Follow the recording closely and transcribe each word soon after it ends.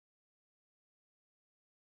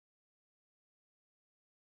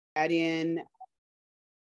Trinidadian.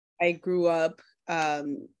 I grew up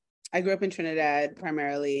I grew up in Trinidad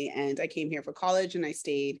primarily, and I came here for college and I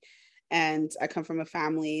stayed. And I come from a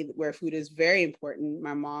family where food is very important.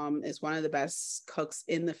 My mom is one of the best cooks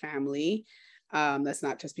in the family. That's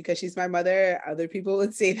not just because she's my mother. Other people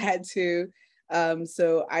would say that too.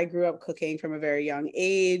 So I grew up cooking from a very young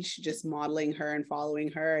age, just modeling her and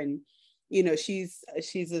following her. And she's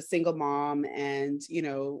a single mom, and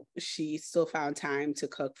she still found time to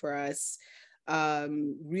cook for us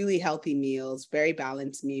really healthy meals, very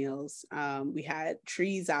balanced meals. We had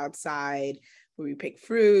trees outside where we picked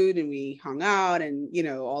fruit and we hung out, and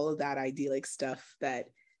all of that idyllic stuff that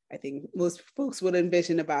I think most folks would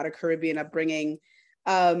envision about a Caribbean upbringing.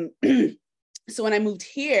 So when I moved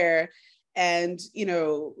here and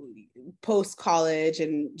post college,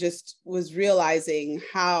 and just was realizing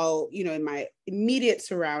how in my immediate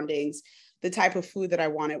surroundings the type of food that I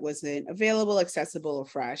wanted wasn't available, accessible, or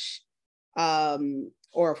fresh,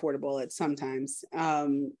 or affordable at sometimes,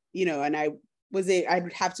 and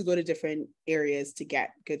I'd have to go to different areas to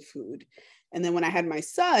get good food. And then when I had my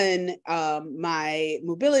son, my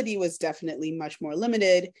mobility was definitely much more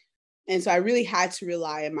limited. And so I really had to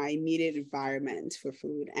rely on my immediate environment for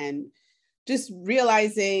food, and just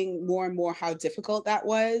realizing more and more how difficult that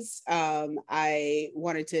was. I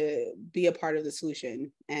wanted to be a part of the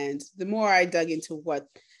solution. And the more I dug into what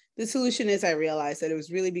the solution is, I realized that it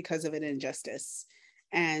was really because of an injustice.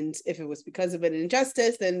 And if it was because of an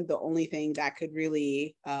injustice, then the only thing that could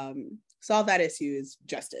really solve that issue is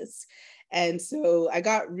justice. And so I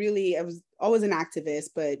was always an activist,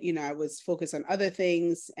 but I was focused on other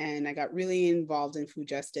things, and I got really involved in food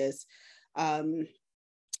justice,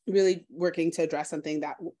 really working to address something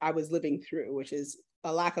that I was living through, which is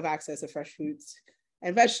a lack of access to fresh fruits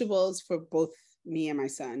and vegetables for both me and my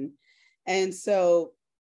son. And so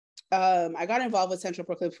I got involved with Central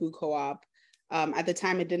Brooklyn Food Co-op. At the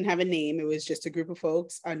time, it didn't have a name. It was just a group of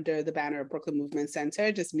folks under the banner of Brooklyn Movement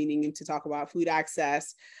Center, just meaning to talk about food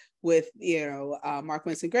access with, Mark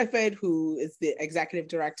Winston Griffith, who is the executive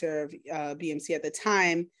director of BMC at the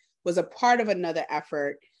time, was a part of another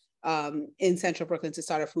effort in Central Brooklyn to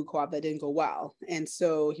start a food co-op that didn't go well. And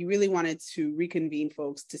so he really wanted to reconvene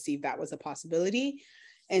folks to see if that was a possibility.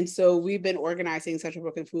 And so we've been organizing Central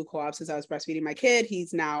Brooklyn Food Co-op since I was breastfeeding my kid.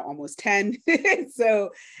 He's now almost 10.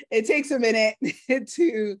 So it takes a minute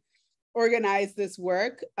to organize this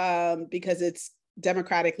work because it's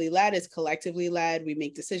democratically led, it's collectively led. We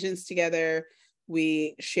make decisions together.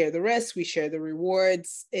 We share the risks, we share the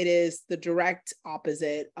rewards. It is the direct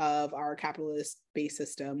opposite of our capitalist-based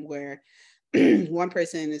system, where one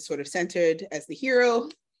person is sort of centered as the hero,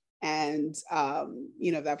 and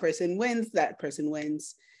if that person wins, that person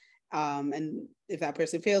wins. And if that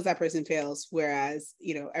person fails, that person fails. Whereas,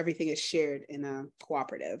 everything is shared in a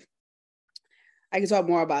cooperative. I can talk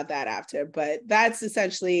more about that after, but that's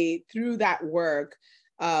essentially through that work.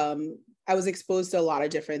 I was exposed to a lot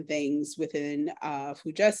of different things within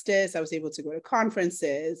food justice. I was able to go to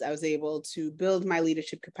conferences. I was able to build my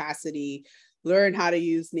leadership capacity, learn how to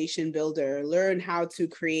use Nation Builder, learn how to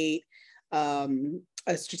create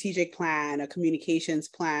a strategic plan, a communications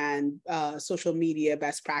plan, social media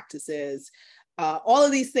best practices, all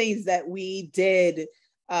of these things that we did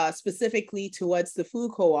specifically towards the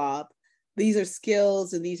food co-op. These are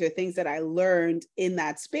skills and these are things that I learned in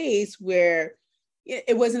that space, where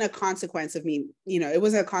it wasn't a consequence of me, it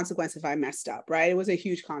wasn't a consequence if I messed up, right? It was a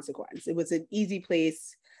huge consequence. It was an easy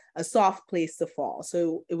place, a soft place to fall.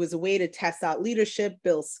 So it was a way to test out leadership,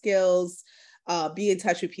 build skills, be in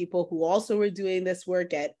touch with people who also were doing this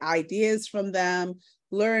work, get ideas from them,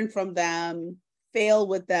 learn from them, fail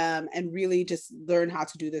with them, and really just learn how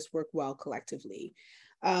to do this work well collectively.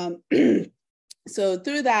 So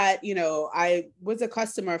through that, I was a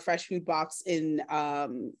customer of Fresh Food Box in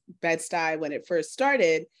Bed-Stuy when it first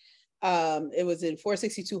started. It was in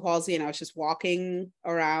 462 Halsey, and I was just walking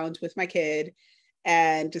around with my kid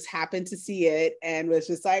and just happened to see it and was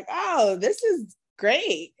just like, oh, this is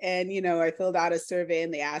great. And, I filled out a survey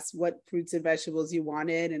and they asked what fruits and vegetables you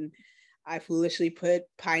wanted. And I foolishly put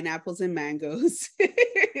pineapples and mangoes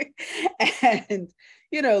and,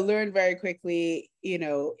 learned very quickly,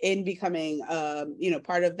 in becoming,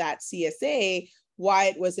 part of that CSA, why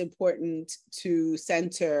it was important to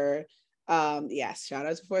center, yes, shout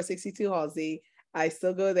out to 462 Halsey. I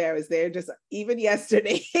still go there. I was there just even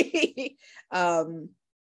yesterday. But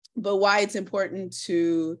why it's important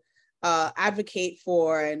to advocate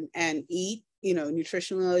for and eat,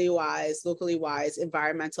 nutritionally wise, locally wise,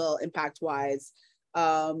 environmental impact wise,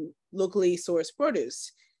 locally sourced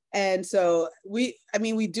produce. And so we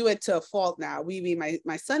do it to a fault now. We mean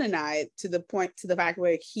my son and I, to the fact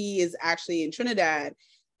where he is actually in Trinidad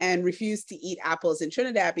and refused to eat apples in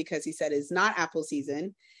Trinidad because he said it's not apple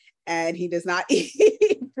season and he does not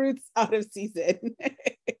eat fruits out of season.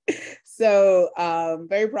 So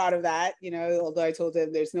very proud of that, although I told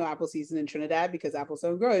him there's no apple season in Trinidad because apples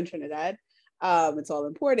don't grow in Trinidad. It's all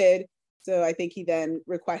imported. So I think he then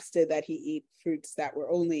requested that he eat fruits that were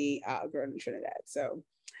only grown in Trinidad. So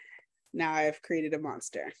now I've created a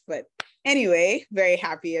monster. But anyway, very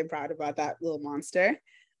happy and proud about that little monster.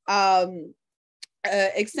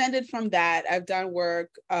 Extended from that, I've done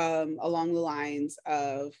work along the lines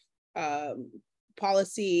of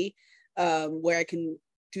policy, where I can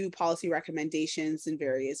do policy recommendations in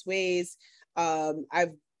various ways.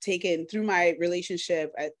 I've taken, through my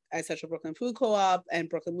relationship at Central Brooklyn Food Co-op and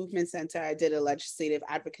Brooklyn Movement Center, I did a legislative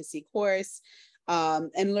advocacy course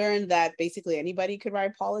and learned that basically anybody could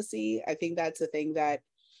write policy. I think that's a thing that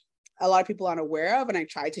a lot of people aren't aware of, and I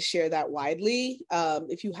try to share that widely.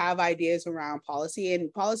 If you have ideas around policy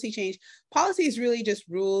and policy change, policy is really just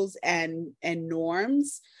rules and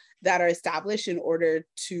norms that are established in order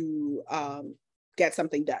to get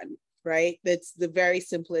something done, right? That's the very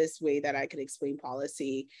simplest way that I could explain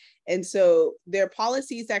policy. And so there are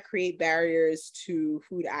policies that create barriers to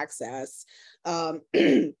food access.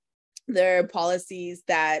 There are policies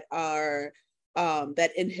that are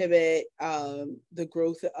that inhibit the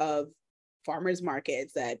growth of farmers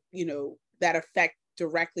markets that, that affect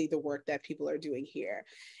directly the work that people are doing here.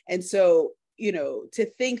 And so, to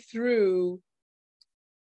think through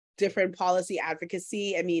different policy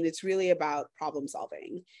advocacy, it's really about problem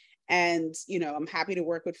solving. And, I'm happy to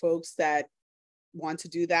work with folks that want to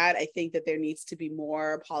do that. I think that there needs to be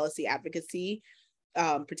more policy advocacy,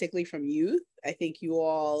 particularly from youth. I think you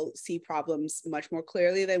all see problems much more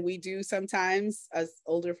clearly than we do sometimes as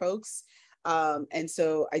older folks. And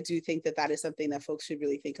so I do think that that is something that folks should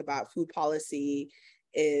really think about. Food policy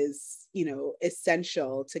is,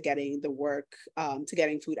 essential to getting the work, to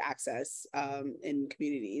getting food access in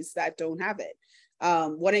communities that don't have it.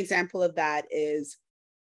 One example of that is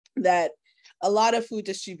that a lot of food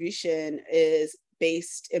distribution is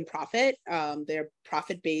based in profit. They're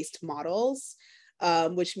profit-based models,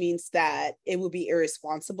 which means that it would be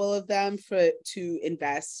irresponsible of them to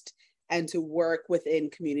invest and to work within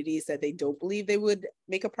communities that they don't believe they would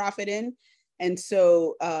make a profit in. And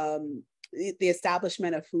so the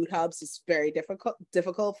establishment of food hubs is very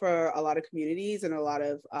difficult for a lot of communities and a lot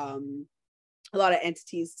of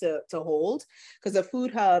entities to hold, because a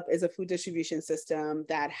food hub is a food distribution system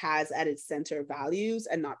that has at its center values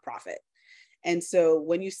and not profit. And so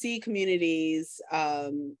when you see communities,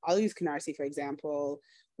 I'll use Canarsie, for example,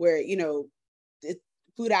 where,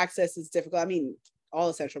 food access is difficult. All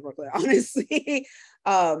of Central Brooklyn, honestly.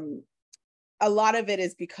 A lot of it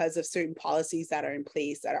is because of certain policies that are in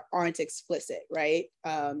place that aren't explicit, right?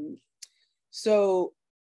 So,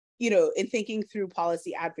 in thinking through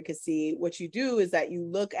policy advocacy, what you do is that you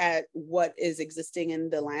look at what is existing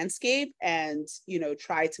in the landscape and,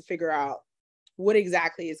 try to figure out what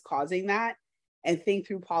exactly is causing that and think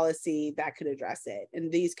through policy that could address it.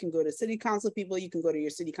 And these can go to city council people. You can go to your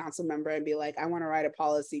city council member and be like, I want to write a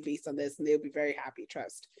policy based on this, and they'll be very happy,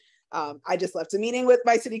 trust. I just left a meeting with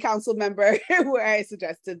my city council member where I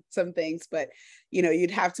suggested some things, but you'd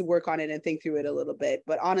have to work on it and think through it a little bit.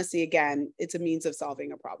 But honestly, again, it's a means of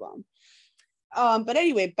solving a problem. But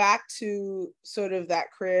anyway, back to sort of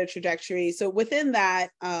that career trajectory. So within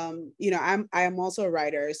that, I am also a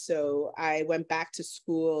writer. So I went back to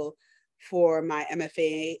school for my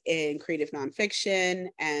MFA in creative nonfiction,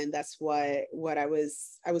 and that's what I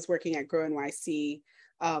was working at GrowNYC.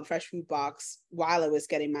 Fresh Food Box while I was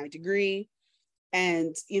getting my degree.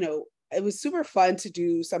 And, it was super fun to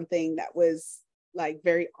do something that was like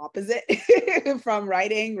very opposite from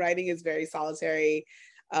writing. Writing is very solitary,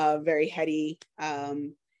 very heady.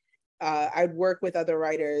 I'd work with other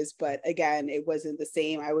writers, but again, it wasn't the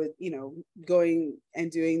same. I would, going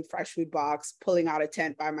and doing Fresh Food Box, pulling out a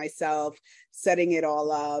tent by myself, setting it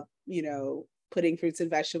all up, putting fruits and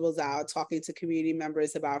vegetables out, talking to community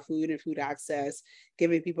members about food and food access,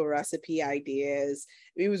 giving people recipe ideas.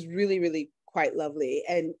 It was really, really quite lovely.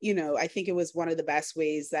 And, I think it was one of the best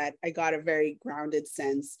ways that I got a very grounded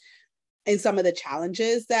sense in some of the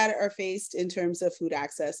challenges that are faced in terms of food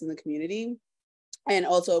access in the community, and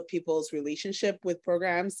also people's relationship with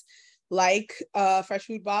programs like Fresh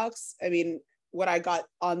Food Box. What I got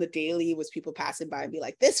on the daily was people passing by and be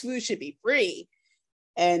like, this food should be free.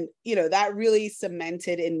 And, that really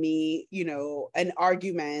cemented in me, an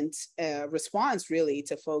argument, response really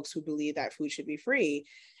to folks who believe that food should be free.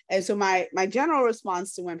 And so my general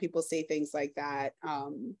response to when people say things like that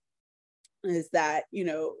is that, you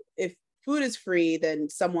know, if food is free, then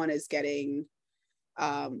someone is getting,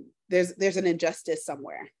 there's an injustice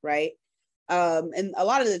somewhere, right? And a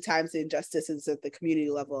lot of the times the injustice is at the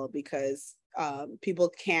community level because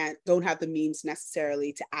people don't have the means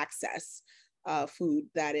necessarily to access food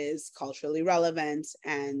that is culturally relevant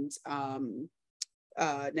and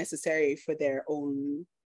necessary for their own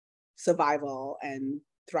survival and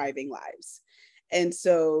thriving lives. And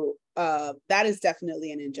so that is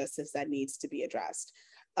definitely an injustice that needs to be addressed.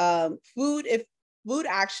 If food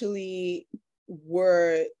actually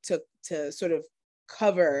were to sort of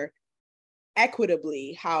cover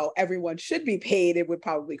equitably how everyone should be paid, it would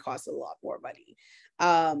probably cost a lot more money.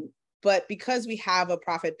 But because we have a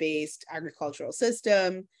profit-based agricultural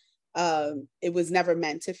system, it was never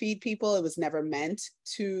meant to feed people. It was never meant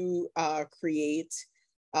to create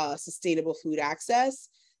sustainable food access.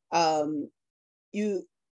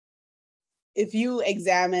 If you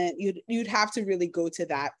examine, you'd have to really go to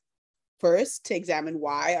that first to examine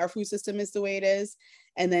why our food system is the way it is,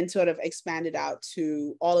 and then sort of expand it out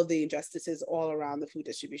to all of the injustices all around the food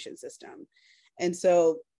distribution system. And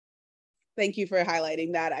so thank you for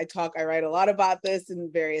highlighting that. I write a lot about this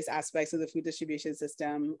in various aspects of the food distribution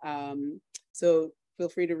system. So feel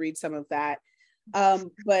free to read some of that.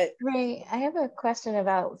 But Ray, I have a question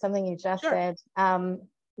about something you just sure. said.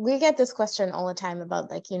 We get this question all the time about,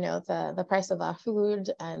 like, you know, the price of our food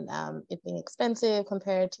and it being expensive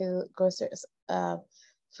compared to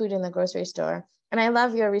food in the grocery store. And I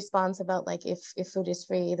love your response about, like, if food is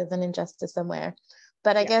free, there's an injustice somewhere.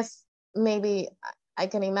 But I guess maybe I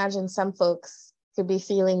can imagine some folks could be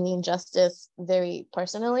feeling the injustice very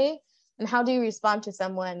personally. And how do you respond to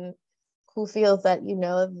someone who feels that, you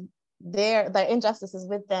know, their injustice is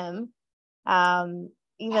with them,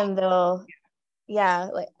 even though,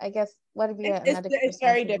 like, I guess, what would be a medical it's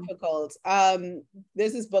very difficult.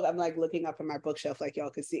 There's this book I'm like looking up on my bookshelf, like y'all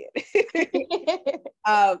could see it.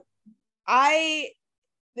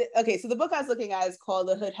 Okay, so the book I was looking at is called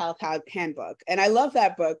The Hood Health Handbook. And I love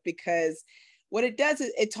that book because what it does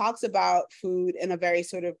is it talks about food in a very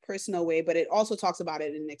sort of personal way, but it also talks about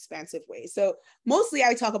it in an expansive way. So mostly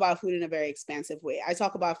I talk about food in a very expansive way. I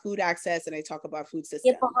talk about food access and I talk about food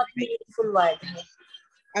systems.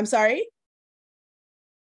 I'm sorry?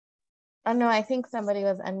 Oh, no, I think somebody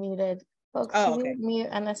was unmuted. Folks, can okay. you mute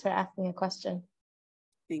unless we're asking a question?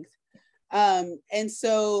 Thanks. And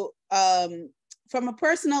so from a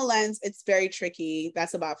personal lens, it's very tricky.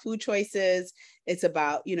 That's about food choices. It's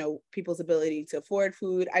about, you know, people's ability to afford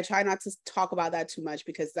food. I try not to talk about that too much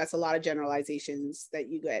because that's a lot of generalizations that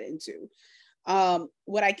you get into.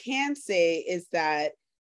 What I can say is that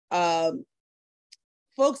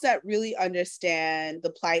folks that really understand the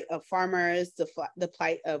plight of farmers, the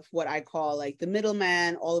plight of what I call like the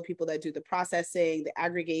middleman, all the people that do the processing, the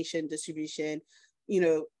aggregation, distribution, you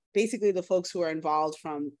know, basically the folks who are involved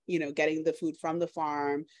from, you know, getting the food from the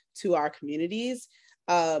farm to our communities,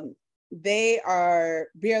 they are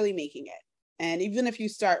barely making it. And even if you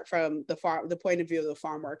start from the point of view of the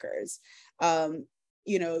farm workers,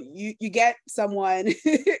 you know, you get someone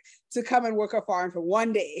to come and work a farm for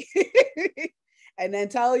one day and then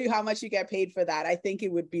tell you how much you get paid for that. I think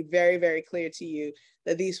it would be very, very clear to you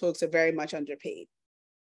that these folks are very much underpaid.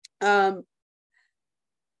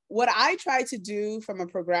 What I try to do from a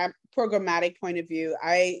programmatic point of view,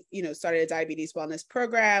 I, you know, started a diabetes wellness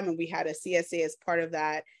program and we had a CSA as part of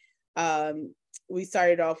that. We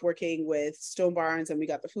started off working with Stone Barns and we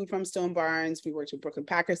got the food from Stone Barns. We worked with Brooklyn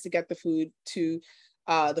Packers to get the food to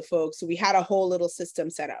the folks. So we had a whole little system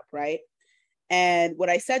set up, right? And what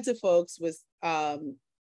I said to folks was,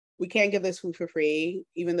 we can't give this food for free,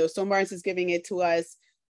 even though Stone Barns is giving it to us.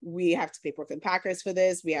 We have to pay Brooklyn Packers for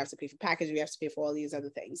this. We have to pay for packaging. We have to pay for all these other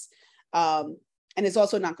things. And it's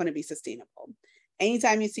also not going to be sustainable.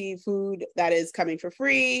 Anytime you see food that is coming for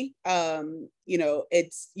free, you know,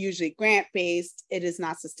 it's usually grant-based. It is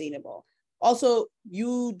not sustainable. Also,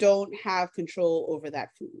 you don't have control over that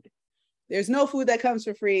food. There's no food that comes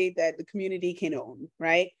for free that the community can own,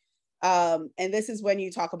 right? And this is when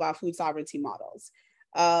you talk about food sovereignty models.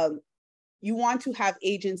 You want to have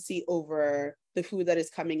agency over the food that is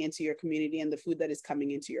coming into your community and the food that is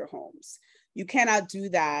coming into your homes. You cannot do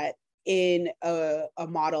that in a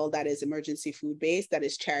model that is emergency food based, that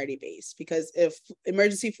is charity based, because if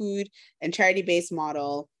emergency food and charity based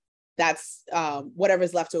model, that's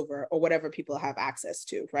whatever's left over or whatever people have access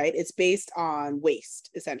to, right? It's based on waste,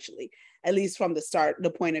 essentially, at least from the start, the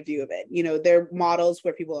point of view of it. You know, there are models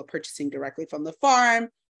where people are purchasing directly from the farm.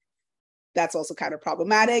 That's also kind of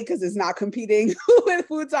problematic because it's not competing with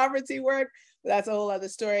food sovereignty work. that's a whole other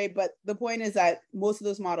story. But the point is that most of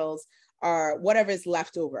those models are whatever is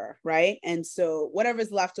left over, right? And so whatever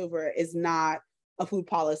is left over is not a food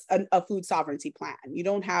policy, a food sovereignty plan. You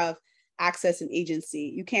don't have access and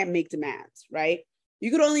agency. You can't make demands, right?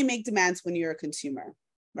 You could only make demands when you're a consumer,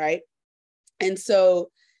 right? And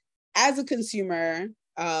so as a consumer,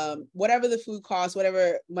 whatever the food costs,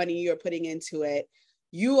 whatever money you're putting into it,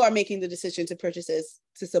 you are making the decision to purchase this,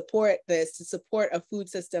 to support this, to support a food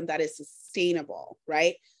system that is sustainable,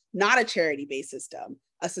 right? Not a charity-based system,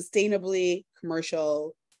 a sustainably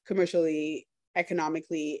commercially,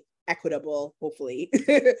 economically equitable, hopefully,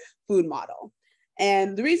 food model.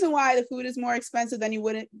 And the reason why the food is more expensive than you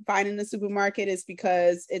wouldn't find in the supermarket is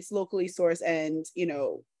because it's locally sourced and, you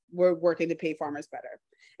know, we're working to pay farmers better.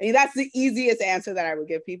 I mean, that's the easiest answer that I would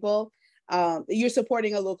give people. You're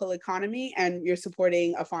supporting a local economy and you're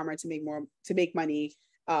supporting a farmer to make money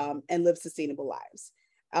and live sustainable lives.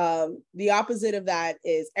 The opposite of that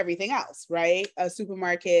is everything else, right? A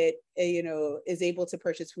supermarket, you know, is able to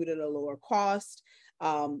purchase food at a lower cost.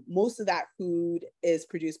 Most of that food is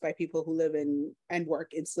produced by people who live in and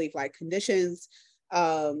work in slave-like conditions.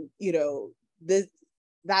 You know,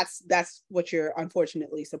 that's what you're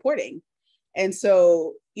unfortunately supporting. And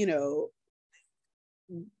so, you know,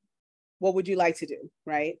 what would you like to do,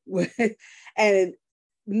 right? And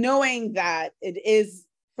knowing that it is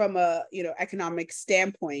from a, you know, economic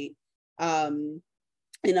standpoint, in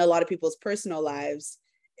a lot of people's personal lives,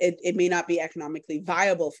 it may not be economically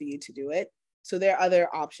viable for you to do it. So there are other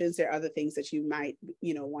options, there are other things that you might,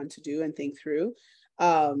 you know, want to do and think through,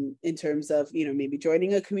 in terms of, you know, maybe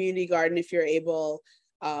joining a community garden if you're able,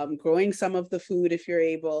 growing some of the food if you're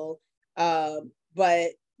able, but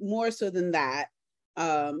more so than that,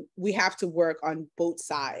 we have to work on both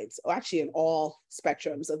sides, or actually in all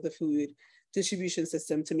spectrums of the food distribution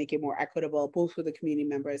system to make it more equitable, both for the community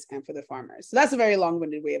members and for the farmers. So that's a very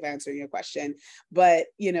long-winded way of answering your question. But,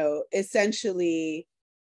 you know, essentially,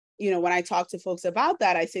 you know, when I talk to folks about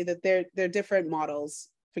that, I say that there are different models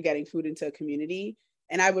for getting food into a community.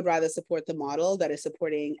 And I would rather support the model that is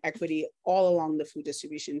supporting equity all along the food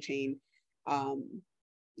distribution chain.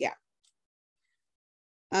 Yeah.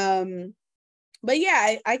 But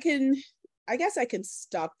yeah, I guess I can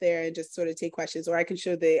stop there and just sort of take questions, or I can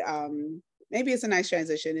show the, maybe it's a nice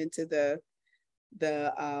transition into the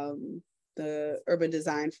Urban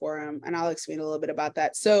Design Forum, and I'll explain a little bit about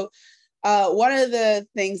that. So one of the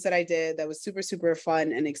things that I did that was super, super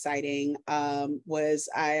fun and exciting was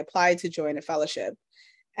I applied to join a fellowship,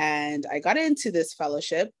 and I got into this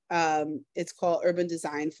fellowship. It's called Urban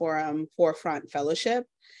Design Forum Forefront Fellowship.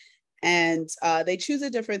 And they choose a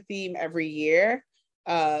different theme every year.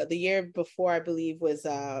 The year before, I believe, was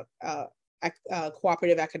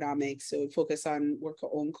cooperative economics, so focus on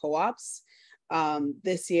worker-owned co-ops.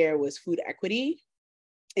 This year was food equity.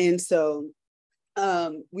 And so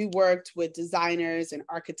we worked with designers and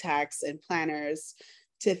architects and planners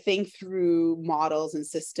to think through models and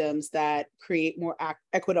systems that create more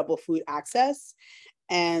equitable food access.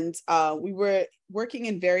 And we were working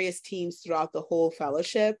in various teams throughout the whole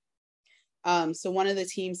fellowship. So one of the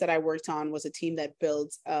teams that I worked on was a team that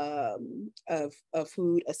built a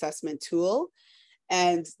food assessment tool.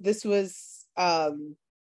 And this was kind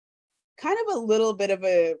of a little bit of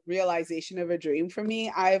a realization of a dream for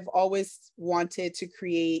me. I've always wanted to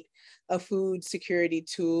create a food insecurity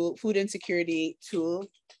tool.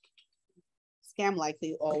 Scam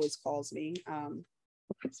Likely always calls me,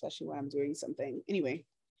 especially when I'm doing something. Anyway,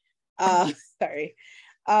 sorry.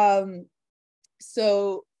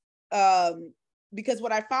 Because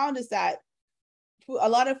what I found is that a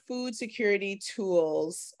lot of food security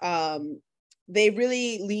tools, they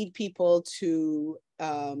really lead people to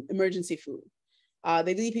emergency food.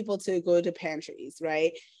 They lead people to go to pantries,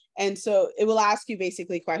 right? And so it will ask you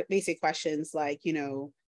basically basic questions like,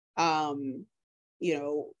 do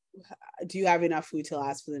you have enough food to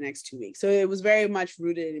last for the next 2 weeks? So it was very much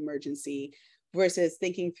rooted in emergency versus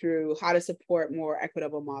thinking through how to support more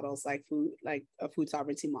equitable models like a food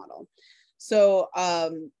sovereignty model. So,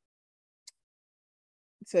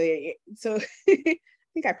 so I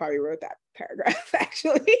think I probably wrote that paragraph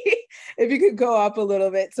actually, if you could go up a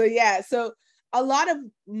little bit. So yeah, so a lot of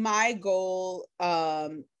my goal,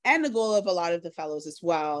 and the goal of a lot of the fellows as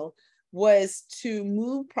well, was to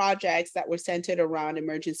move projects that were centered around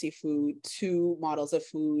emergency food to models of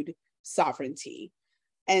food sovereignty.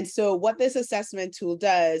 And so what this assessment tool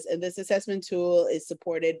does, and this assessment tool is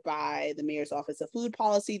supported by the Mayor's Office of Food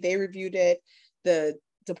Policy. They reviewed it. The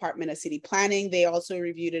Department of City Planning, they also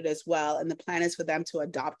reviewed it as well. And the plan is for them to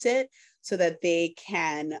adopt it so that they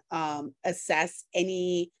can assess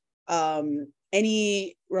any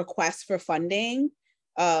any request for funding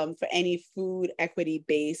for any food equity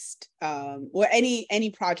based or any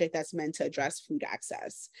project that's meant to address food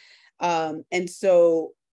access. And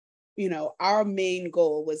so, you know, our main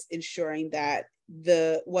goal was ensuring that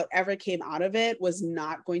whatever came out of it was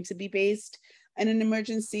not going to be based in an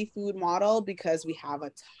emergency food model, because we have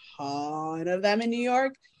a ton of them in New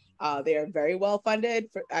York. They are very well funded.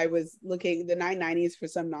 I was looking, the 990s for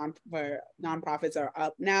some nonprofits are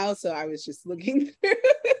up now. So I was just looking through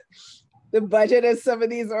the budget of some of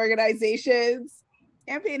these organizations.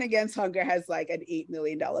 Campaign Against Hunger has like an $8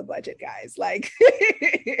 million budget, guys. Like,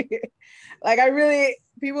 like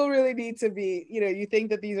people really need to be, you know, you think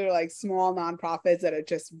that these are like small nonprofits that are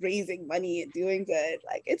just raising money and doing good.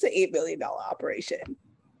 Like, it's an $8 million operation.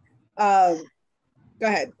 Go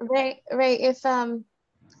ahead. Right. If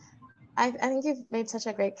I think you've made such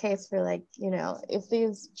a great case for, like, you know, if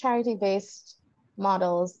these charity-based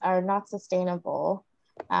models are not sustainable,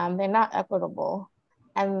 they're not equitable,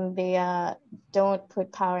 and they don't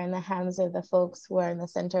put power in the hands of the folks who are in the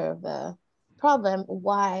center of the problem,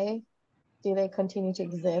 why do they continue to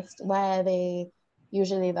exist? Why are they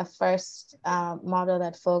usually the first model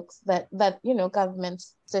that folks, that you know,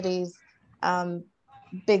 governments, cities,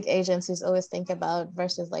 big agencies always think about,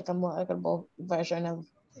 versus like a more equitable version of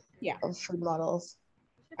food models?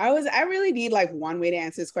 I really need like one way to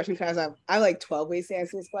answer this question, because I like 12 ways to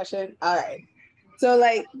answer this question. All right. So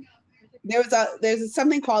like there's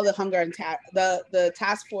something called the Hunger and the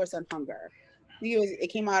Task Force on Hunger. I think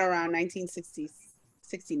it came out around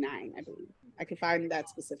 1969, I believe. I could find that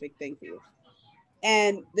specific thing for you.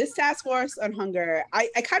 And this Task Force on Hunger, I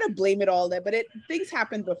kind of blame it all there, but things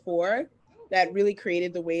happened before that really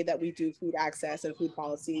created the way that we do food access and food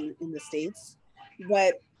policy in the States.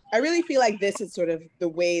 But I really feel like this is sort of the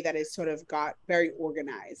way that it sort of got very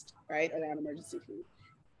organized, right, around emergency food.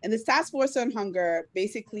 And this Task Force on Hunger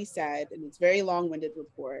basically said, in its very long-winded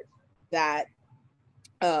report, that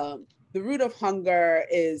the root of hunger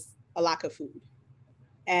is a lack of food.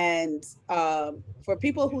 And for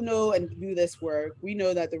people who know and do this work, we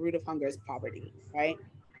know that the root of hunger is poverty, right?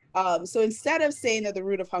 So instead of saying that the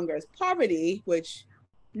root of hunger is poverty, which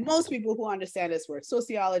most people who understand this work,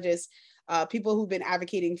 sociologists, people who've been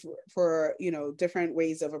advocating for you know, different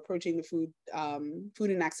ways of approaching the food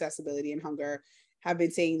inaccessibility and hunger, have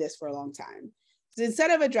been saying this for a long time. So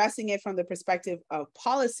instead of addressing it from the perspective of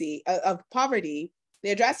policy, of poverty,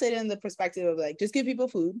 they address it in the perspective of like, just give people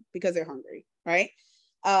food because they're hungry, right?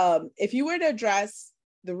 If you were to address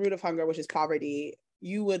the root of hunger, which is poverty,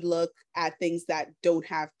 you would look at things that don't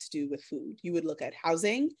have to do with food. You would look at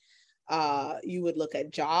housing, you would look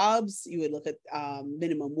at jobs, you would look at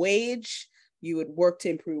minimum wage, you would work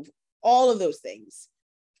to improve all of those things.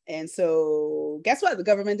 And so guess what? The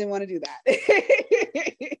government didn't want to do that.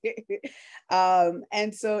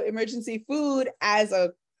 And so emergency food as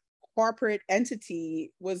a corporate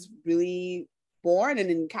entity was really born and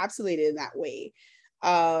encapsulated in that way.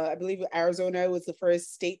 I believe Arizona was the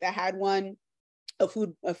first state that had one, a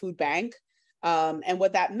food bank. And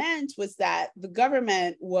what that meant was that the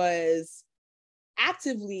government was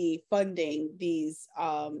actively funding these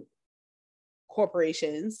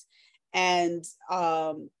corporations and,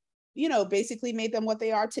 you know, basically made them what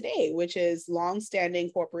they are today, which is long-standing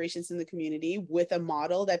corporations in the community with a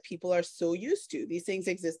model that people are so used to. These things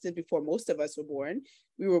existed before most of us were born.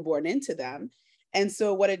 We were born into them. And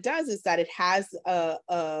so what it does is that it has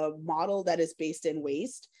a model that is based in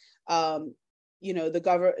waste. You know, at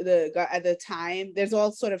the time, there's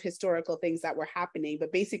all sort of historical things that were happening,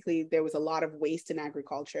 but basically there was a lot of waste in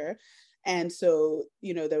agriculture. And so,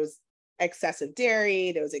 you know, there was excessive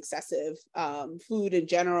dairy, there was excessive food in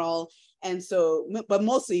general. And so, but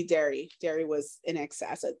mostly dairy was in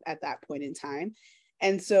excess at that point in time.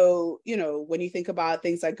 And so, you know, when you think about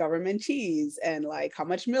things like government cheese and like how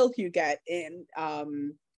much milk you get in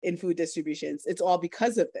food distributions, it's all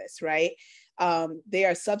because of this, right? They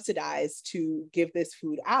are subsidized to give this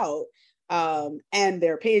food out, and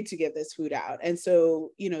they're paid to give this food out. And so,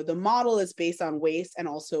 you know, the model is based on waste and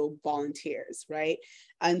also volunteers, right?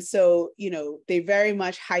 And so, you know, they very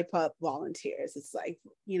much hype up volunteers. It's like,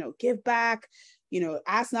 you know, give back, you know,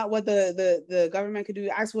 ask not what the government could do,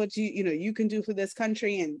 ask what you can do for this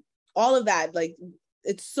country, and all of that. Like,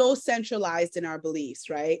 it's so centralized in our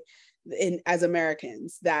beliefs, right? As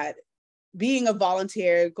Americans, that being a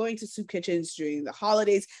volunteer, going to soup kitchens during the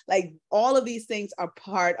holidays, like all of these things are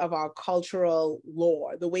part of our cultural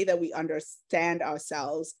lore, the way that we understand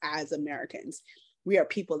ourselves as Americans. We are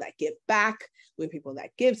people that give back. We're people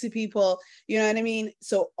that give to people. You know what I mean?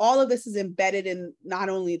 So all of this is embedded in not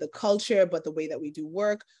only the culture, but the way that we do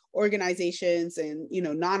work. Organizations and, you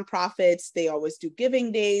know, nonprofits, they always do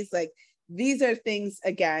giving days. Like, these are things,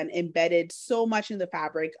 again, embedded so much in the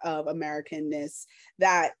fabric of Americanness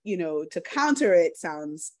that, you know, to counter it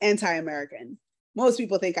sounds anti-American. Most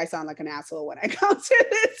people think I sound like an asshole when I counter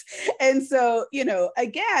this. And so, you know,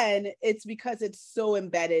 again, it's because it's so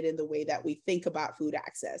embedded in the way that we think about food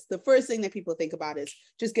access. The first thing that people think about is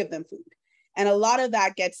just give them food. And a lot of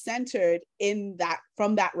that gets centered in that,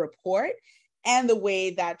 from that report and the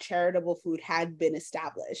way that charitable food had been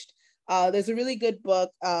established. There's a really good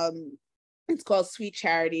book. It's called Sweet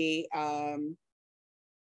Charity. Jan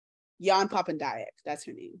Papandayek, that's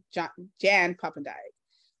her name, Jan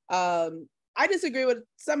Papandayek. I disagree with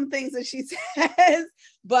some things that she says,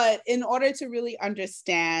 but in order to really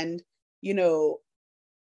understand, you know,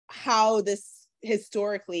 how this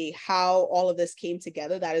historically, how all of this came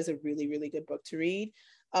together, that is a really, really good book to read.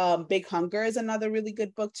 Big Hunger is another really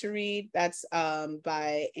good book to read. That's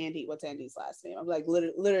by Andy, what's Andy's last name? I'm like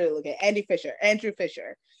literally looking at Andrew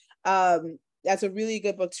Fisher. That's a really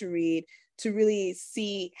good book to read, to really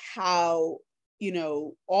see how, you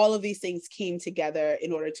know, all of these things came together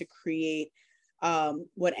in order to create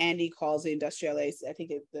what Andy calls the industrialized, I think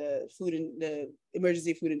it's the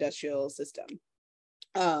emergency food industrial system.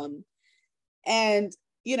 And,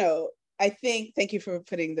 you know, I think, thank you for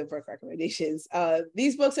putting the book recommendations.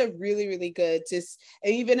 These books are really, really good. Just,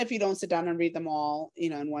 even if you don't sit down and read them all, you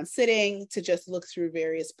know, in one sitting, to just look through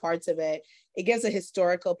various parts of it. It gives a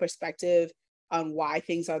historical perspective on why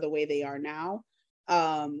things are the way they are now.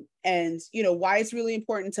 And, you know, why it's really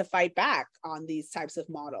important to fight back on these types of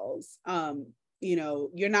models. You know,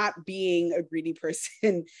 you're not being a greedy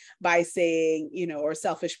person by saying, you know, or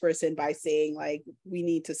selfish person by saying, like, we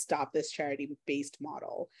need to stop this charity-based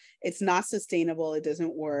model. It's not sustainable. It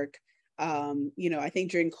doesn't work. You know, I think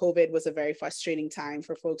during COVID was a very frustrating time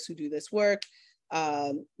for folks who do this work.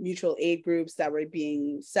 Mutual aid groups that were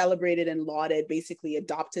being celebrated and lauded basically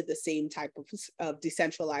adopted the same type of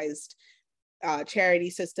decentralized charity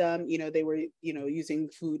system. You know, they were, you know, using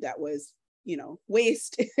food that was, you know,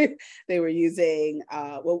 waste. They were using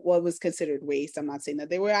what was considered waste. I'm not saying that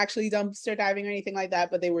they were actually dumpster diving or anything like that,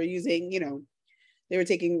 but they were using, you know, they were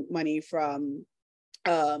taking money from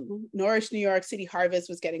Nourish New York. City Harvest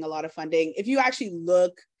was getting a lot of funding. If you actually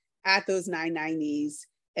look at those 990s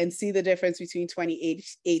and see the difference between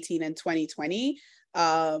 2018 and 2020,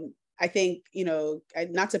 I think, you know,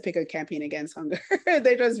 not to pick a campaign against hunger,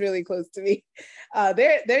 they're just really close to me.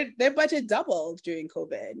 Their budget doubled during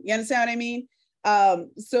COVID. You understand what I mean?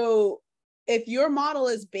 So if your model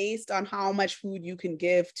is based on how much food you can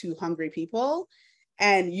give to hungry people,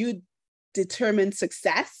 and you determine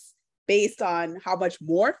success based on how much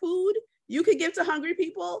more food you can give to hungry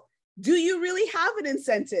people, do you really have an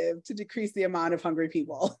incentive to decrease the amount of hungry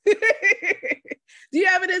people? Do you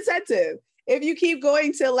have an incentive? If you keep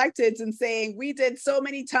going to electeds and saying, we did so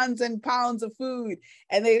many tons and pounds of food,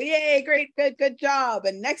 and they, yay, great, good job,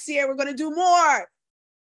 and next year we're going to do more,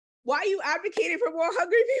 why are you advocating for more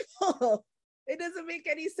hungry people? It doesn't make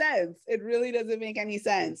any sense. It really doesn't make any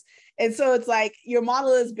sense. And so it's like, your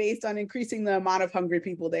model is based on increasing the amount of hungry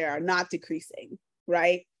people there, not decreasing,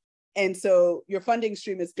 right? And so your funding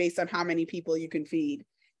stream is based on how many people you can feed.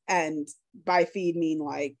 And by feed mean,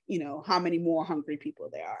 like, you know, how many more hungry people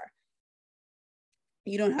there are.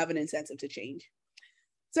 You don't have an incentive to change.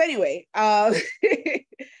 So anyway,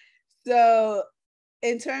 so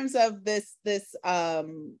in terms of this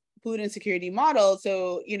food insecurity model,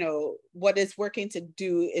 so, you know, what it's working to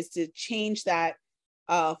do is to change that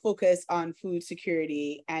focus on food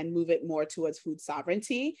security and move it more towards food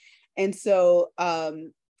sovereignty. And so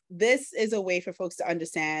this is a way for folks to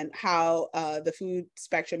understand how the food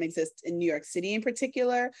spectrum exists in New York City in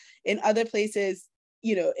particular. In other places,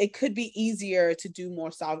 you know, it could be easier to do more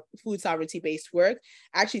food sovereignty-based work.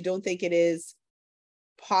 I actually don't think it is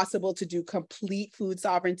possible to do complete food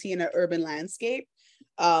sovereignty in an urban landscape.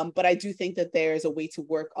 But I do think that there is a way to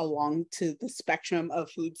work along to the spectrum of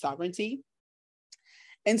food sovereignty.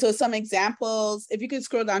 And so some examples, if you could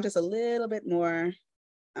scroll down just a little bit more,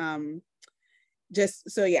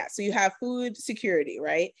 so you have food security,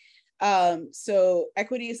 right? So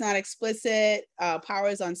equity is not explicit, power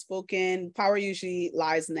is unspoken. Power usually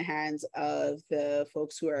lies in the hands of the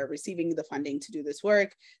folks who are receiving the funding to do this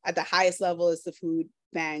work. At the highest level is the food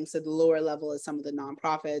banks, at the lower level is some of the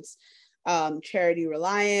nonprofits. Charity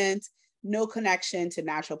reliant, no connection to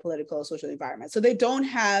natural, political, social environment. So they don't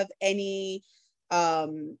have any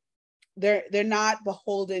they're not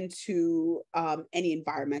beholden to any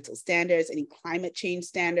environmental standards, any climate change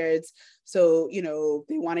standards. So, you know,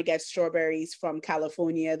 they want to get strawberries from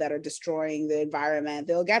California that are destroying the environment,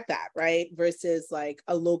 they'll get that, right? Versus like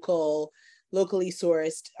a locally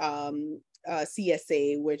sourced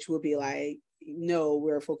CSA, which will be like, no,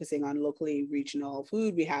 we're focusing on locally regional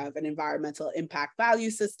food. We have an environmental impact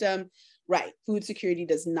value system, right? Food security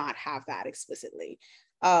does not have that explicitly.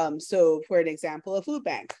 So for an example, a food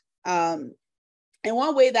bank. And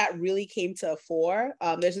one way that really came to the fore,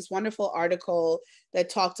 there's this wonderful article that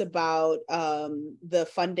talked about the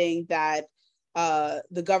funding that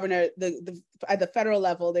the governor, at the federal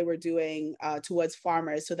level, they were doing towards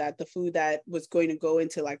farmers, so that the food that was going to go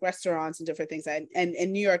into like restaurants and different things. And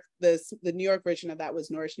in New York, the New York version of that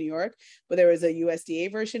was Nourish New York, but there was a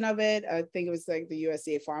USDA version of it. I think it was like the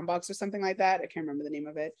USDA Farm Box or something like that. I can't remember the name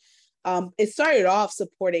of it. It started off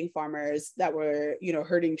supporting farmers that were, you know,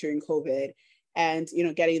 hurting during COVID, and, you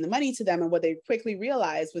know, getting the money to them. And what they quickly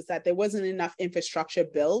realized was that there wasn't enough infrastructure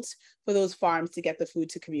built for those farms to get the food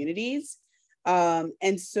to communities.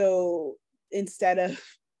 And so instead of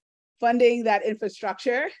funding that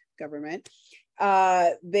infrastructure, government,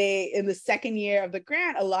 they, in the second year of the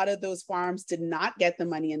grant, a lot of those farms did not get the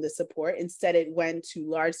money and the support. Instead, it went to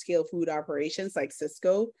large scale food operations like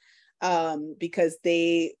Cisco, because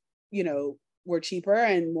they, you know, were cheaper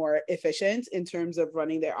and more efficient in terms of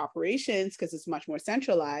running their operations, because it's much more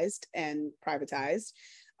centralized and privatized.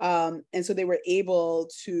 And so they were able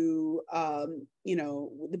to, you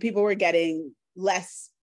know, the people were getting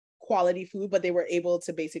less quality food, but they were able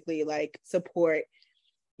to basically like support,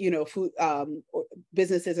 you know, food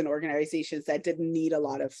businesses and organizations that didn't need a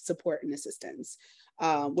lot of support and assistance,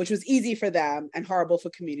 which was easy for them and horrible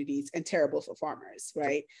for communities and terrible for farmers,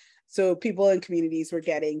 right? So people in communities were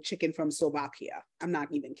getting chicken from Slovakia. I'm not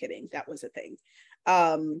even kidding. That was a thing.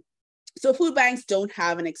 So food banks don't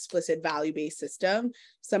have an explicit value-based system.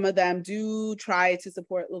 Some of them do try to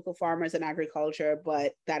support local farmers and agriculture,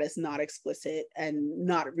 but that is not explicit and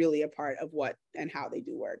not really a part of what and how they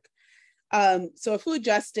do work. So a food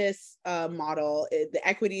justice model, the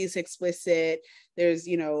equity is explicit. There's,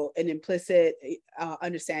 you know, an implicit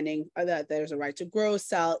understanding that there's a right to grow,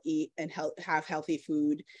 sell, eat, and have healthy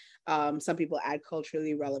food. Some people add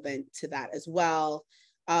culturally relevant to that as well.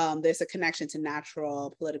 There's a connection to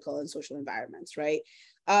natural, political, and social environments, right?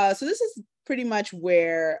 So this is pretty much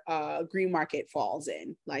where green market falls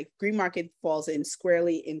in. Like green market falls in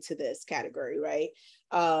squarely into this category, right?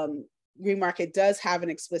 Green market does have an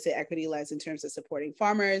explicit equity lens in terms of supporting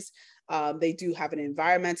farmers. They do have an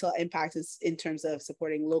environmental impact in terms of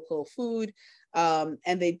supporting local food.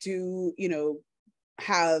 And they do, you know,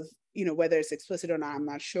 have, you know, whether it's explicit or not, I'm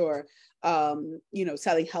not sure, you know,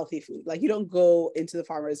 selling healthy food. Like you don't go into the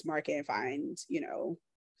farmer's market and find, you know,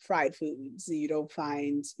 fried foods. You don't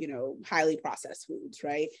find, you know, highly processed foods,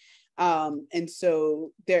 right? And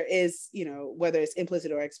so there is, you know, whether it's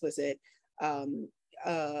implicit or explicit,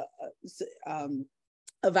 a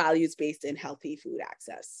values based in healthy food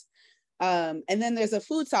access. And then there's a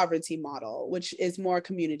food sovereignty model, which is more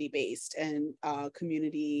community based and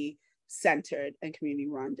community centered and community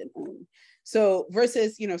run and owned. So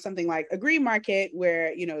versus, you know, something like a green market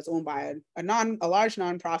where, you know, it's owned by a large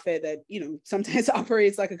nonprofit that, you know, sometimes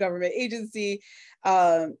operates like a government agency,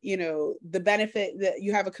 you know, the benefit that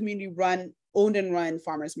you have a community owned and run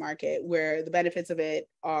farmers market where the benefits of it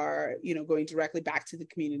are, you know, going directly back to the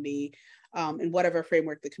community in whatever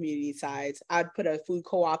framework the community decides. I'd put a food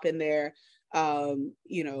co-op in there.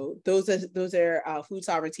 You know, those are food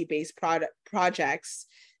sovereignty based projects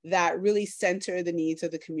that really center the needs of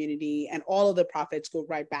the community, and all of the profits go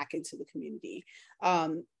right back into the community.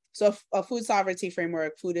 So a food sovereignty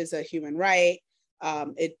framework, food is a human right.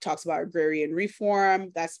 It talks about agrarian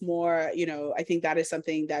reform. That's more, you know, I think that is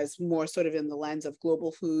something that's more sort of in the lens of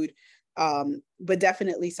global food, but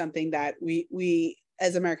definitely something that we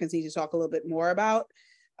as Americans need to talk a little bit more about.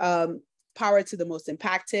 Power to the most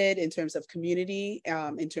impacted in terms of community,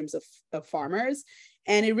 in terms of farmers.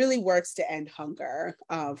 And it really works to end hunger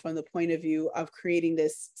from the point of view of creating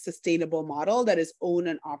this sustainable model that is owned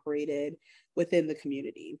and operated within the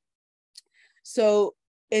community. So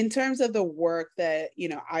in terms of the work that, you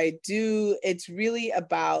know, I do, it's really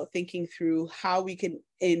about thinking through how we can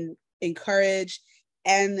encourage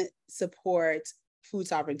and support food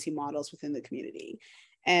sovereignty models within the community.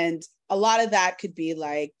 And a lot of that could be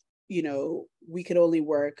like, you know, we could only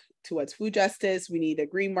work towards food justice. We need a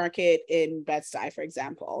green market in Bed-Stuy, for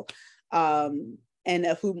example. And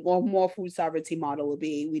a more food sovereignty model would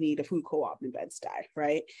be, we need a food co-op in Bed-Stuy,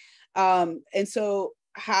 right? And so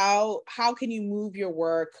how can you move your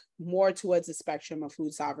work more towards the spectrum of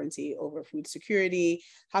food sovereignty over food security?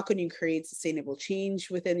 How can you create sustainable change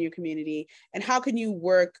within your community? And how can you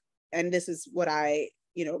work, and this is what I,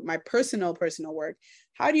 my personal work,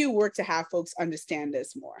 how do you work to have folks understand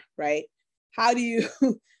this more, right? How do you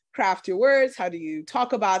craft your words? How do you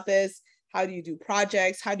talk about this? How do you do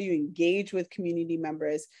projects? How do you engage with community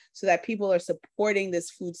members so that people are supporting this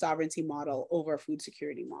food sovereignty model over a food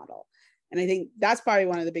security model? And I think that's probably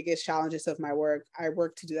one of the biggest challenges of my work. I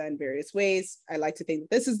work to do that in various ways. I like to think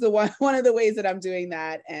this is the one of the ways that I'm doing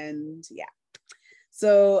that. And yeah.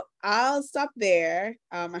 So I'll stop there.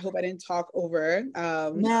 I hope I didn't talk over.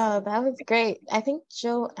 No, that was great. I think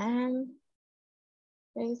Joanne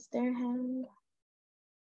raised their hand.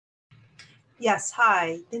 Yes,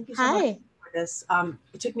 hi. Thank you so Hi. much for this.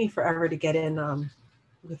 It took me forever to get in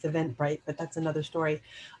with Eventbrite, but that's another story.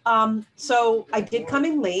 So I did come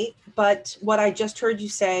in late, but what I just heard you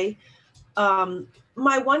say,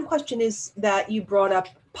 my one question is that you brought up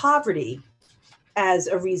poverty as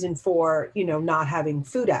a reason for, not having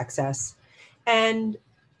food access. And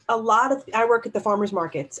I work at the farmers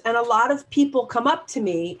markets, and a lot of people come up to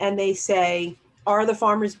me and they say, are the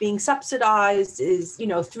farmers being subsidized? Is,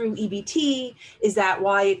 through EBT? Is that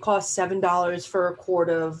why it costs $7 for a quart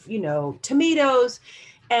of, tomatoes?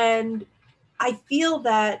 And I feel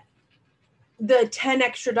that the $10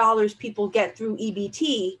 extra people get through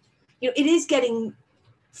EBT, it is getting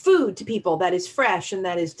food to people that is fresh and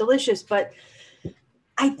that is delicious, but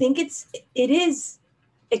I think it is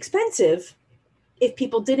expensive if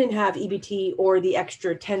people didn't have EBT or the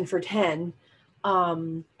extra 10 for 10.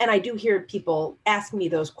 And I do hear people ask me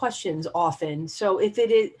those questions often. So if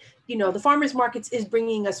it is, the farmers markets is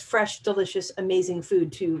bringing us fresh, delicious, amazing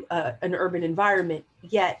food to an urban environment,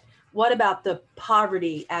 yet what about the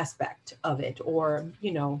poverty aspect of it? Or,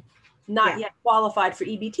 not yet qualified for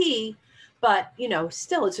EBT, but,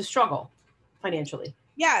 still it's a struggle financially.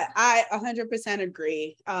 Yeah, I 100%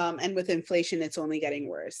 agree. And with inflation, it's only getting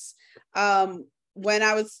worse. When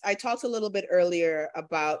I talked a little bit earlier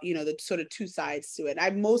about, the sort of two sides to it.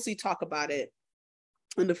 I mostly talk about it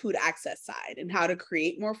on the food access side and how to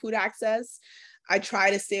create more food access. I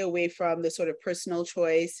try to stay away from the sort of personal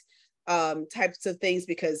choice types of things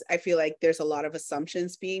because I feel like there's a lot of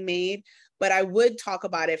assumptions being made. But I would talk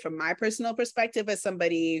about it from my personal perspective as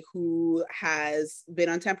somebody who has been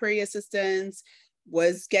on temporary assistance,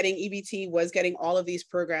 was getting EBT, was getting all of these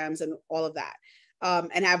programs and all of that.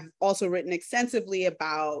 And have also written extensively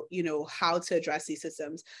about, how to address these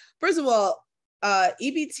systems. First of all,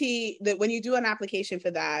 EBT, that when you do an application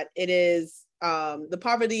for that, it is the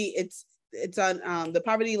poverty, it's on the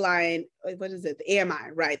poverty line, what is it? The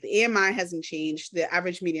AMI, right? The AMI hasn't changed. The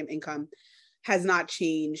average median income has not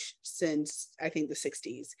changed since, I think, the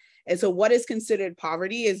 60s. And so what is considered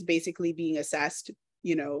poverty is basically being assessed,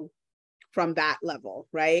 from that level,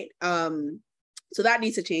 right? So that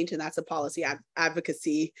needs to change, and that's a policy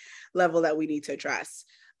advocacy level that we need to address.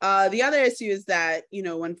 The other issue is that,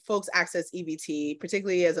 when folks access EBT,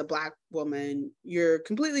 particularly as a Black woman, you're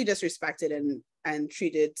completely disrespected and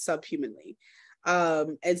treated subhumanly.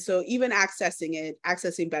 And so even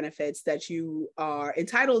accessing benefits that you are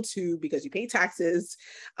entitled to because you pay taxes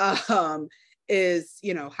is,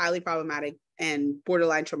 highly problematic and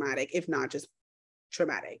borderline traumatic, if not just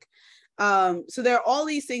traumatic. So there are all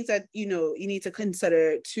these things that, you need to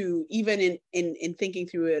consider to even in thinking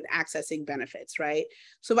through and accessing benefits, right?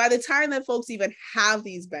 So by the time that folks even have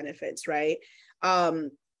these benefits, right,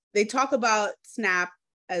 they talk about SNAP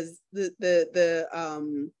as the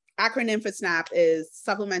acronym for SNAP is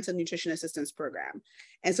Supplemental Nutrition Assistance Program.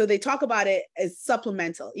 And so they talk about it as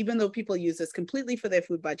supplemental, even though people use this completely for their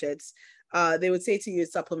food budgets, they would say to you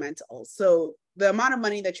it's supplemental. So the amount of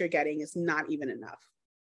money that you're getting is not even enough.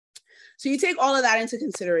 So you take all of that into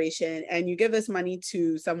consideration and you give this money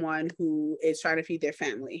to someone who is trying to feed their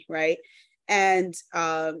family, right? And,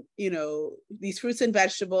 these fruits and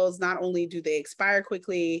vegetables, not only do they expire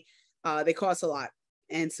quickly, they cost a lot.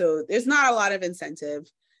 And so there's not a lot of incentive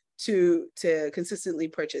to consistently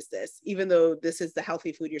purchase this, even though this is the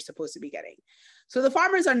healthy food you're supposed to be getting. So the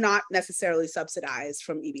farmers are not necessarily subsidized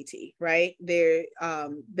from EBT, right? They're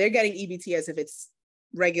getting EBT as if it's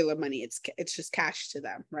regular money. It's just cash to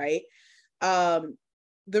them, right?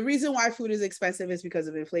 The reason why food is expensive is because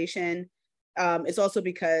of inflation. It's also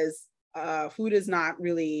because food is not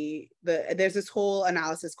really there's this whole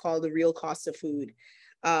analysis called the real cost of food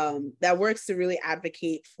that works to really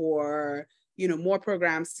advocate for, more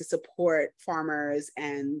programs to support farmers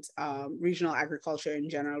and regional agriculture in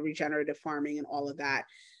general, regenerative farming and all of that.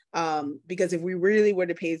 Because if we really were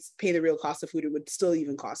to pay the real cost of food, it would still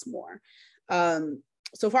even cost more.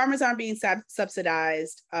 so farmers aren't being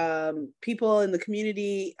subsidized. People in the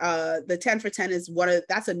community, the 10 for 10 is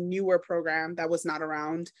that's a newer program that was not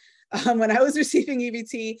around. When I was receiving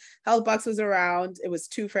EBT, Health Bucks was around. It was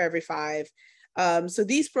 2 for every 5. So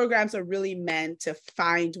these programs are really meant to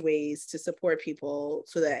find ways to support people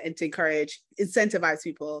and to incentivize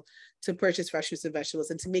people to purchase fresh fruits and vegetables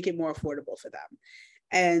and to make it more affordable for them.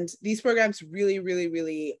 And these programs really, really,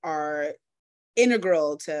 really are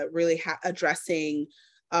integral to really addressing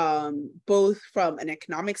both from an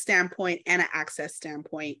economic standpoint and an access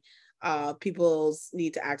standpoint, people's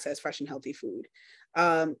need to access fresh and healthy food.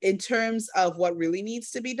 In terms of what really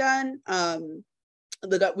needs to be done,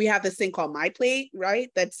 we have this thing called My Plate, right?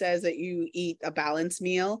 That says that you eat a balanced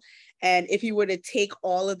meal. And if you were to take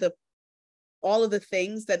all of the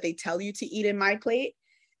things that they tell you to eat in My Plate,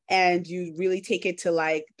 and you really take it to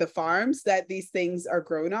like the farms that these things are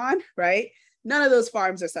grown on, right? None of those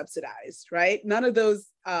farms are subsidized, right? None of those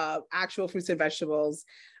actual fruits and vegetables,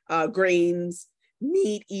 grains,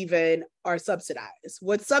 meat even are subsidized.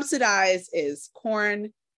 What's subsidized is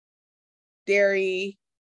corn, dairy,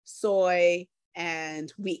 soy,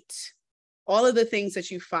 and wheat. All of the things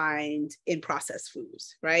that you find in processed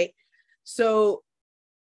foods, right? So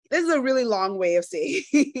this is a really long way of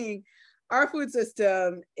saying our food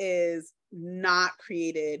system is not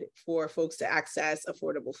created for folks to access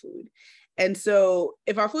affordable food. And so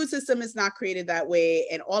if our food system is not created that way,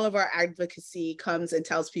 and all of our advocacy comes and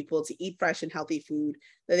tells people to eat fresh and healthy food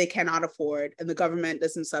that they cannot afford, and the government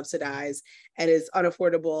doesn't subsidize and is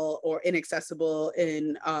unaffordable or inaccessible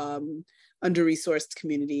in under-resourced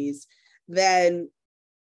communities, then,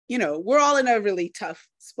 we're all in a really tough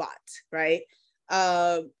spot, right?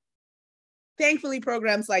 Thankfully,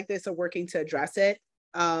 programs like this are working to address it.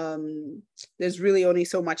 There's really only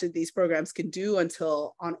so much that these programs can do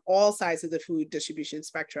until on all sides of the food distribution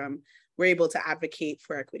spectrum, we're able to advocate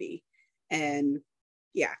for equity. And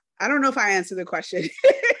yeah, I don't know if I answered the question.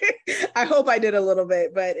 I hope I did a little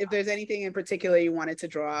bit, but if there's anything in particular you wanted to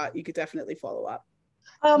draw, you could definitely follow up.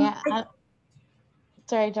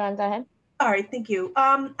 Sorry, John, go ahead. All right, thank you.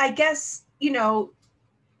 I guess,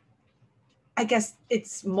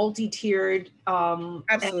 it's multi-tiered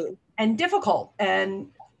Absolutely. and difficult. And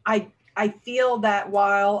I feel that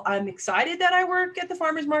while I'm excited that I work at the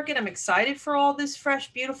farmer's market, I'm excited for all this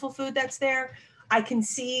fresh, beautiful food that's there, I can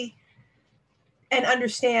see and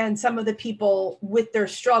understand some of the people with their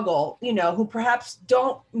struggle, who perhaps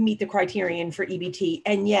don't meet the criterion for EBT,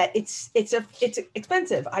 and yet it's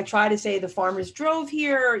expensive. I try to say the farmers drove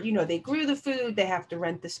here, they grew the food, they have to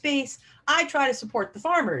rent the space. I try to support the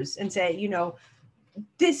farmers and say,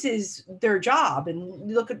 this is their job.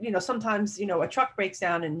 And look at, sometimes, a truck breaks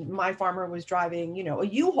down and my farmer was driving, a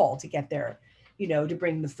U-Haul to get there, to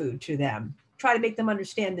bring the food to them. Try to make them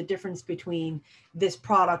understand the difference between this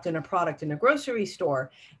product and a grocery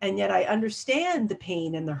store. And yet I understand the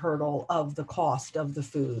pain and the hurdle of the cost of the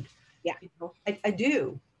food. Yeah. I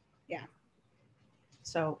do. Yeah.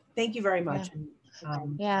 So thank you very much.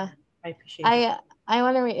 Yeah. I appreciate it. I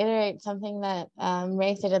want to reiterate something that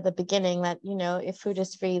Ray said at the beginning, that, if food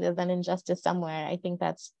is free, there's an injustice somewhere. I think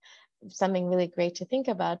that's something really great to think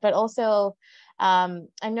about. But also, I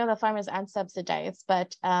know the farmers aren't subsidized,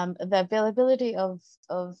 but the availability of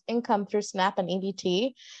income through SNAP and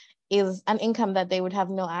EBT is an income that they would have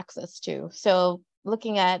no access to. So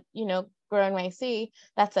looking at, GrowNYC,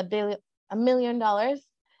 that's $1 million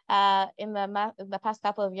in the past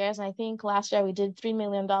couple of years. And I think last year we did $3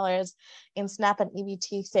 million in SNAP and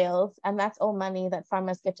EBT sales. And that's all money that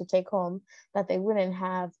farmers get to take home that they wouldn't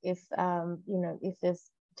have if, if this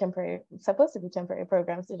supposed to be temporary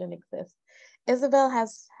programs didn't exist. Isabel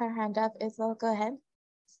has her hand up. Isabel, go ahead.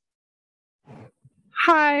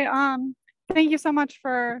 Hi, thank you so much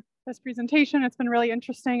for this presentation. It's been really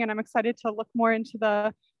interesting, and I'm excited to look more into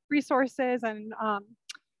the resources and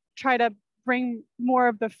try to bring more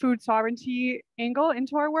of the food sovereignty angle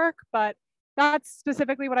into our work. But that's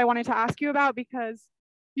specifically what I wanted to ask you about, because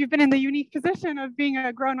you've been in the unique position of being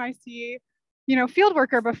a GrowNYC field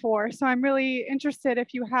worker before. So I'm really interested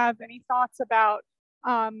if you have any thoughts about,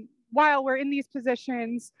 while we're in these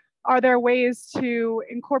positions, are there ways to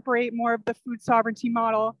incorporate more of the food sovereignty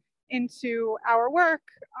model into our work,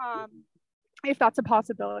 if that's a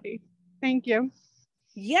possibility? Thank you.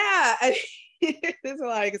 Yeah, there's a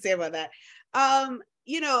lot I can say about that. I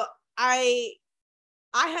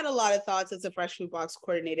had a lot of thoughts as a Fresh Food Box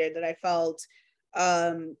coordinator that I felt,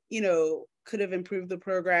 could have improved the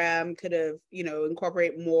program, could have,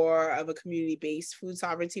 incorporate more of a community-based food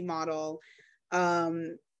sovereignty model.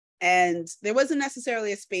 And there wasn't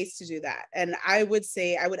necessarily a space to do that. And I would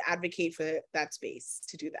say I would advocate for that space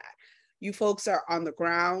to do that. You folks are on the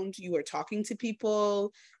ground, you are talking to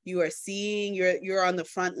people, you are seeing, you're on the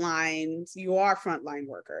front lines, you are frontline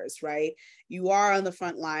workers, right? You are on the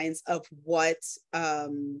front lines of what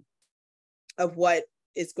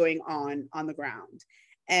is going on the ground.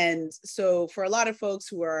 And so for a lot of folks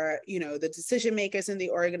who are, you know, the decision makers in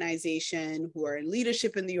the organization, who are in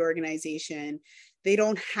leadership in the organization, they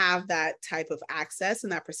don't have that type of access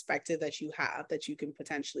and that perspective that you have, that you can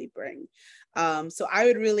potentially bring. So I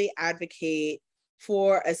would really advocate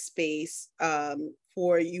for a space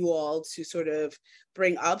for you all to sort of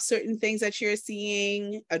bring up certain things that you're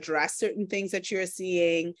seeing, address certain things that you're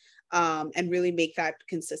seeing, and really make that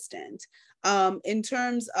consistent. In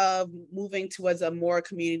terms of moving towards a more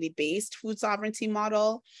community-based food sovereignty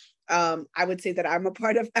model, I would say that I'm a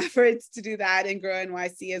part of efforts to do that in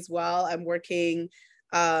GrowNYC as well. I'm working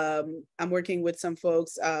with some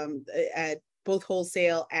folks at both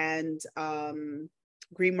wholesale and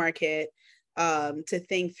green market to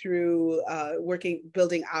think through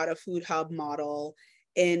building out a food hub model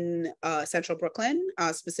in central Brooklyn,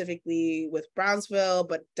 specifically with Brownsville,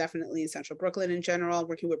 but definitely in central Brooklyn in general,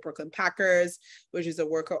 working with Brooklyn Packers, which is a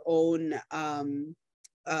worker-owned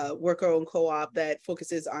co-op that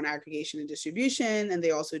focuses on aggregation and distribution, and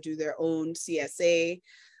they also do their own CSA.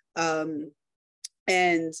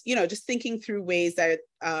 And, you know, just thinking through ways that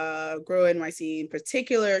GrowNYC in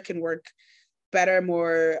particular can work better,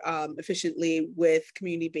 more efficiently with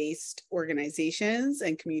community-based organizations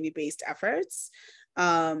and community-based efforts.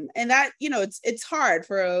 And that, you know, it's hard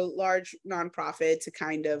for a large nonprofit to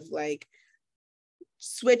kind of like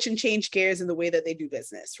switch and change gears in the way that they do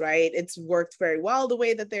business, right? It's worked very well the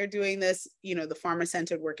way that they're doing this. You know, the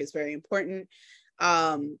farmer-centered work is very important,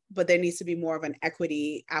 but there needs to be more of an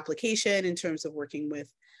equity application in terms of working with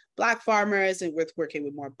Black farmers and with working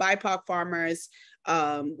with more BIPOC farmers,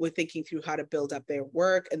 with thinking through how to build up their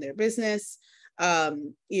work and their business,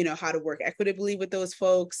 you know, how to work equitably with those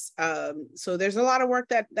folks. So there's a lot of work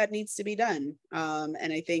that needs to be done.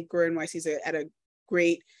 And I think GrowNYC is at a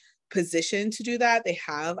great position to do that. They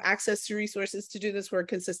have access to resources to do this work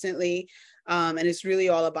consistently. And it's really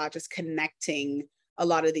all about just connecting a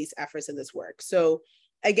lot of these efforts in this work. So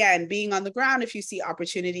again, being on the ground, if you see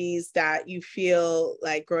opportunities that you feel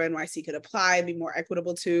like GrowNYC could apply and be more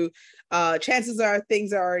equitable to, chances are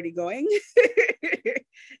things are already going.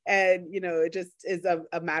 And, you know, it just is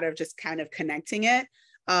a matter of just kind of connecting it.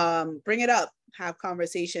 Bring it up, have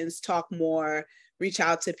conversations, talk more, reach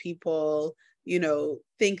out to people, you know,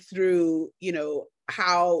 think through, you know,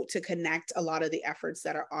 how to connect a lot of the efforts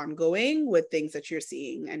that are ongoing with things that you're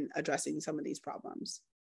seeing and addressing some of these problems.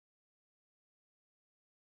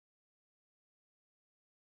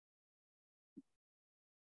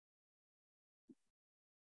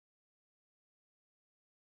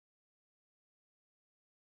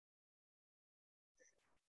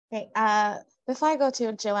 Okay, before I go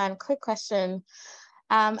to Joanne, quick question.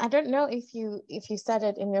 I don't know if you said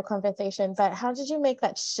it in your conversation, but how did you make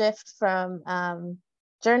that shift from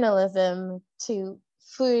journalism to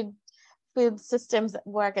food systems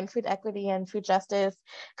work and food equity and food justice?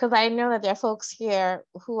 Because I know that there are folks here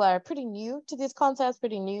who are pretty new to these concepts,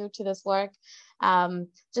 pretty new to this work.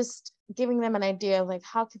 Just giving them an idea of like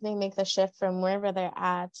how can they make the shift from wherever they're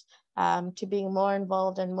at to being more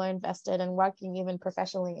involved and more invested and working even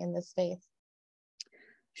professionally in this space.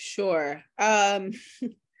 Sure.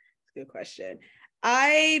 Good question.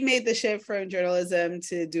 I made the shift from journalism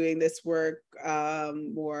to doing this work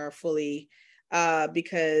more fully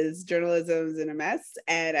because journalism is in a mess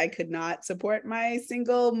and I could not support my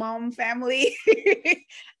single mom family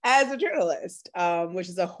as a journalist, which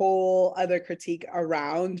is a whole other critique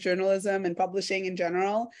around journalism and publishing in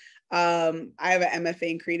general. I have an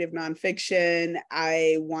MFA in creative nonfiction.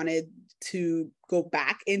 I wanted to go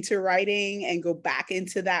back into writing and go back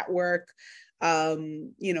into that work,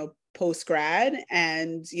 you know, post-grad,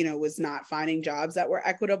 and, you know, was not finding jobs that were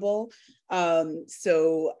equitable.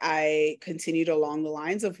 So I continued along the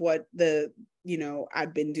lines of what you know,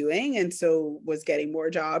 I'd been doing. And so was getting more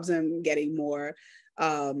jobs and getting more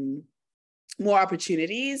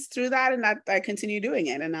opportunities through that. And I continue doing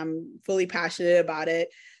it. And I'm fully passionate about it.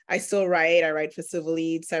 I still write. I write for Civil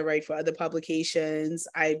Leads. I write for other publications.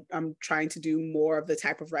 I'm trying to do more of the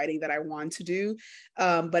type of writing that I want to do,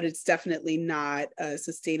 but it's definitely not a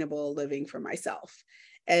sustainable living for myself.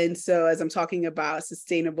 And so as I'm talking about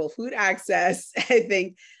sustainable food access, I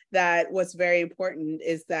think that what's very important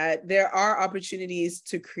is that there are opportunities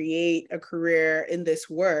to create a career in this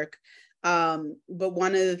work. But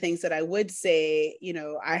one of the things that I would say, you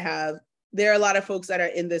know, there are a lot of folks that are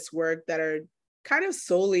in this work that are kind of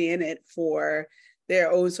solely in it for their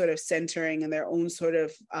own sort of centering and their own sort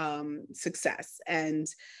of success. And,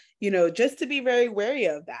 you know, just to be very wary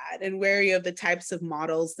of that and wary of the types of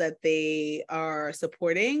models that they are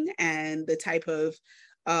supporting and the type of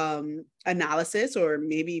analysis, or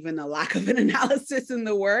maybe even a lack of an analysis in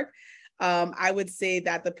the work. I would say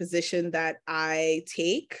that the position that I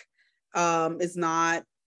take is not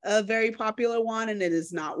a very popular one, and it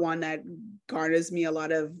is not one that garners me a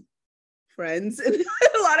lot of friends in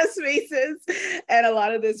a lot of spaces and a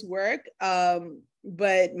lot of this work.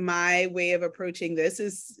 But my way of approaching this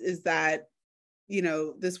is that, you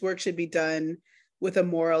know, this work should be done with a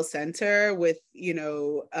moral center, with, you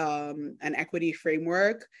know, an equity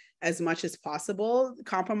framework as much as possible.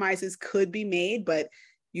 Compromises could be made, but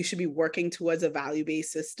you should be working towards a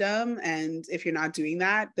value-based system. And if you're not doing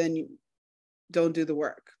that, then you don't do the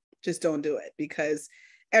work. Just don't do it, because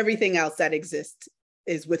everything else that exists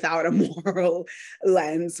is without a moral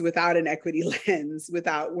lens, without an equity lens,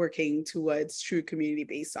 without working towards true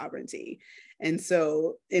community-based sovereignty. And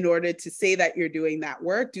so in order to say that you're doing that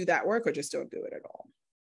work, do that work, or just don't do it at all.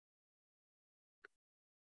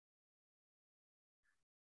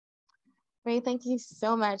 Great, thank you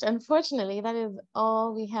so much. Unfortunately, that is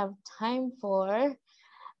all we have time for.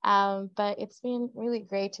 But it's been really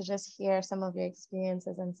great to just hear some of your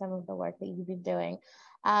experiences and some of the work that you've been doing.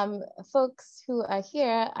 Folks who are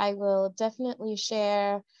here, I will definitely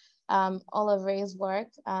share all of Ray's work.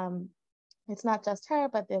 It's not just her,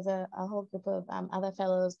 but there's a whole group of other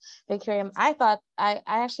fellows. Victorium, I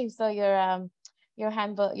actually saw your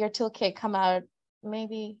handbook, your toolkit come out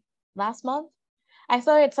maybe last month. I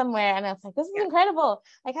saw it somewhere and I was like, this is incredible.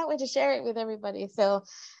 I can't wait to share it with everybody. So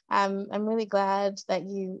I'm really glad that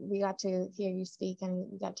we got to hear you speak and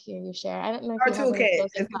we got to hear you share. I don't know if Our toolkit,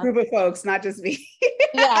 it's a group of folks, not just me.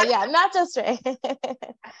 yeah, not just Ray.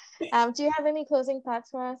 Do you have any closing thoughts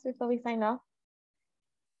for us before we sign off?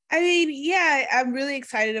 I mean, yeah, I'm really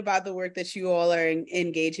excited about the work that you all are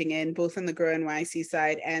engaging in, both on the GrowNYC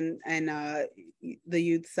side and the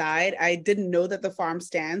youth side. I didn't know that the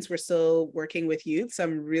Farmstands were still working with youth, so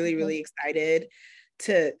I'm really, really excited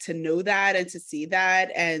to know that and to see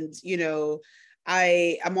that. And, you know,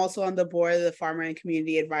 I'm also on the board of the Farmer and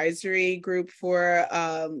Community Advisory Group for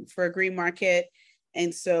Green Market.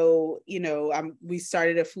 And so, you know, we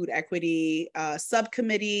started a food equity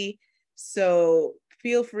subcommittee. So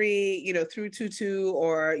feel free, you know, through Tutu,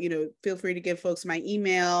 or, you know, feel free to give folks my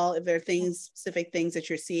email if there are specific things that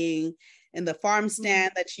you're seeing in the Farmstand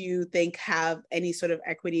that you think have any sort of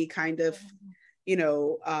equity kind of, you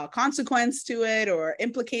know, consequence to it or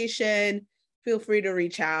implication. Feel free to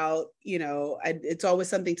reach out. You know, it's always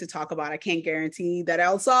something to talk about. I can't guarantee that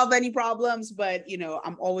I'll solve any problems, but, you know,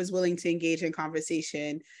 I'm always willing to engage in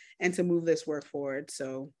conversation and to move this work forward.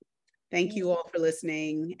 So thank you all for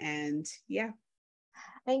listening. And yeah.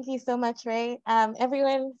 Thank you so much, Ray.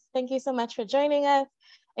 Everyone, thank you so much for joining us.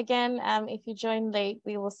 Again, if you joined late,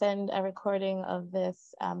 we will send a recording of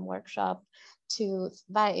this workshop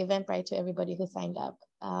via Eventbrite to everybody who signed up.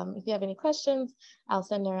 If you have any questions, I'll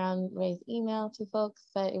send around Ray's email to folks,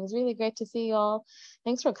 but it was really great to see you all.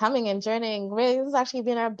 Thanks for coming and joining. Ray, this has actually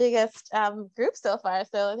been our biggest group so far,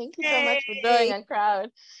 so thank you so much for drawing a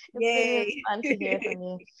crowd. It's been really fun to hear from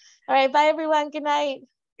you. All right, bye everyone, good night.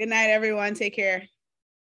 Good night, everyone, take care.